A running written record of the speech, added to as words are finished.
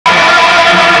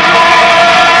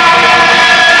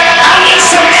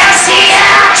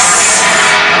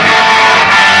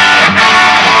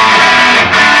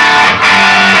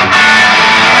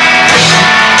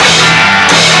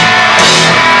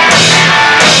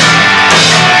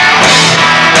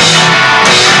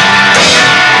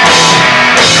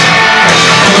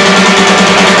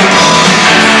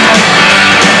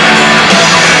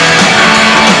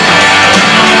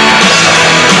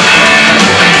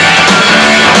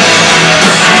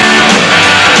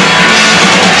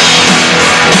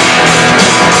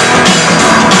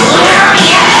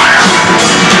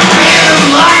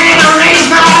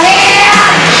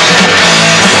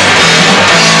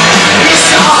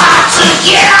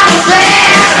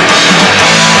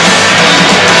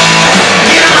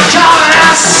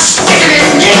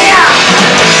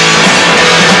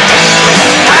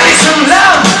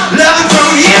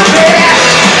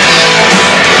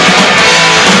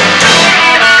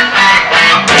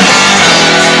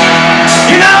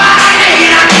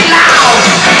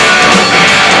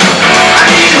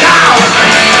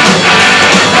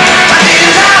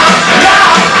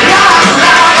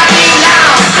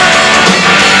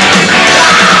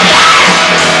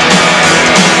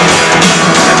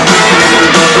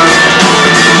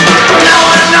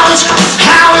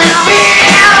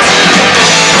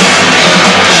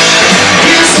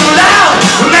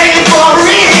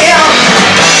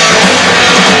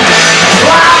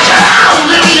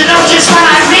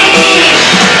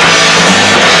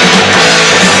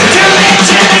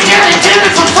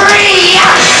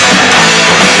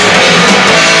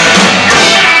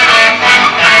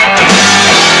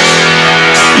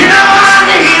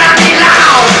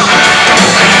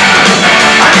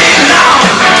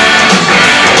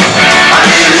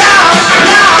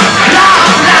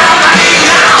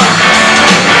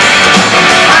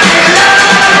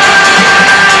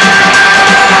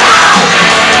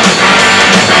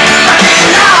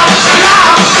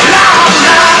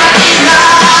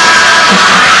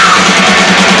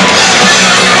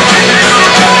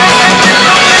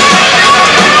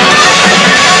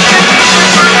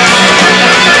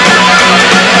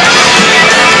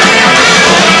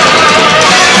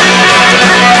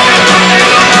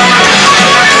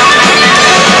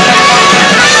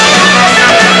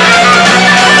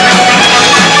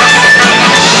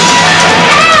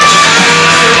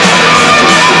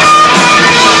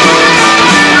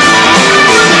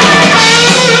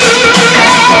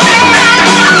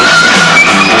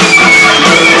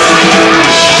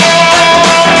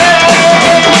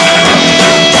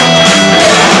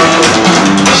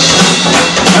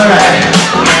Alright.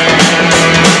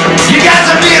 You guys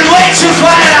are being way too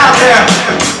quiet out there.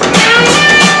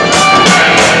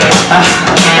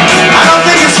 I don't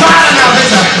think it's quiet enough,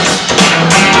 is it?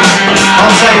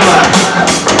 I'll tell you what.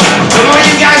 The more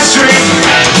you guys drink,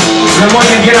 the more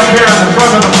you get up here on the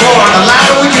front of the floor, the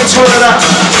louder we can turn it up.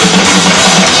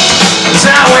 So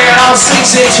that way it all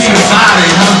sinks into your body,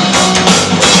 huh?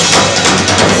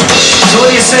 So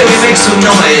what do you say we make some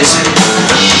noise?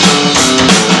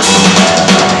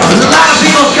 There's a lot of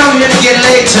people come here to get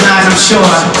laid tonight, I'm sure.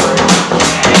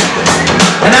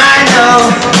 And I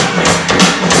know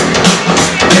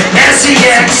that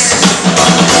SEX,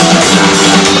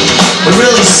 it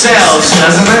really sells,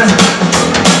 doesn't it?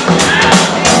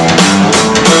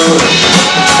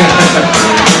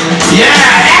 Yeah,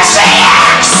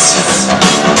 SEX!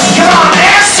 Come on,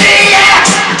 SEX!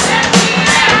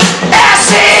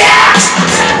 SEX!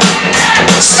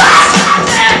 Stop!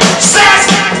 Sex!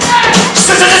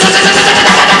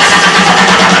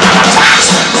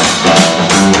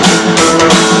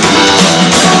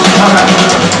 Alright.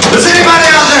 Is anybody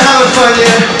out there having fun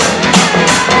yet?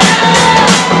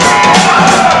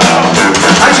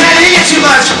 I can't hear you too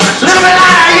much. A little bit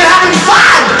louder. Are you having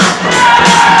fun?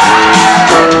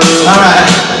 Alright.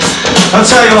 I'll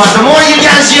tell you what, the more you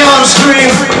guys yell and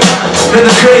scream, then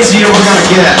the crazier we're gonna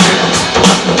get.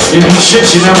 Shit,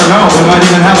 you never know. We might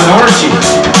even have an orgy.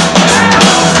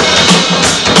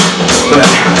 But,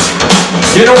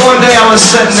 you know, one day I was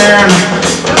sitting there and,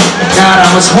 God, I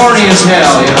was horny as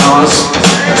hell, you know.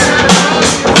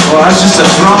 I was just a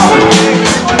throb.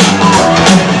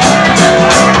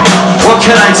 What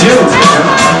can I do?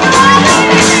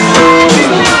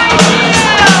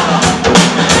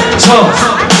 So,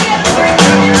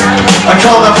 I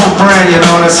called up old Brent, you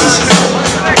know, and I says,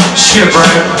 shit,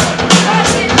 Brent,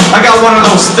 I got one of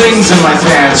those things in my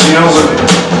pants, you know,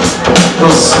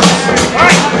 those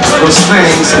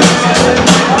things. And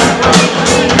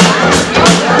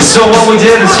so what we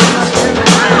did is,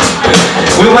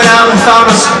 we went out and found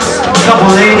us a couple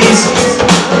ladies,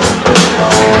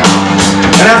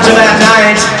 and after that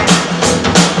night,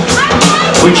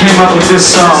 we came up with this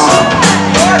song,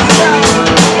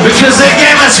 because they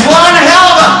gave us one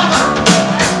hell of a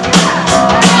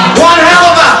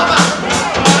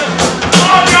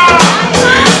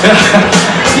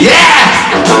yeah!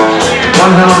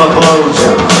 One hell of a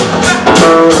blowjob.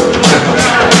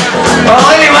 Well,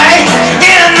 anyway,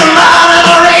 in the morning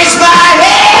I raise my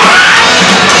head.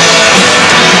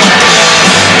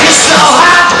 It's so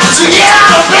hot to get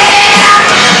out of bed.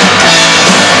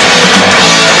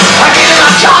 I get in my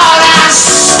car and I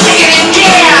stick it in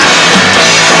gear.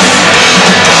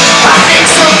 I need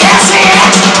some acid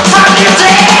from your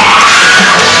dad.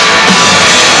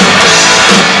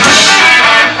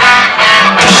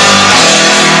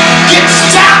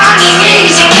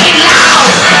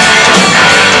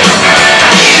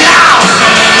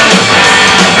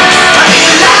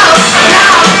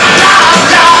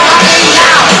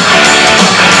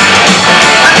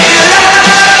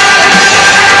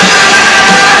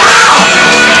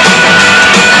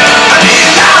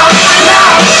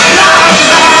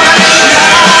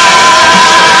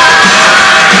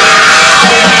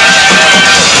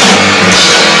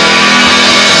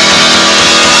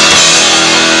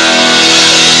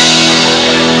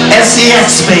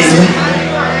 SEX, baby.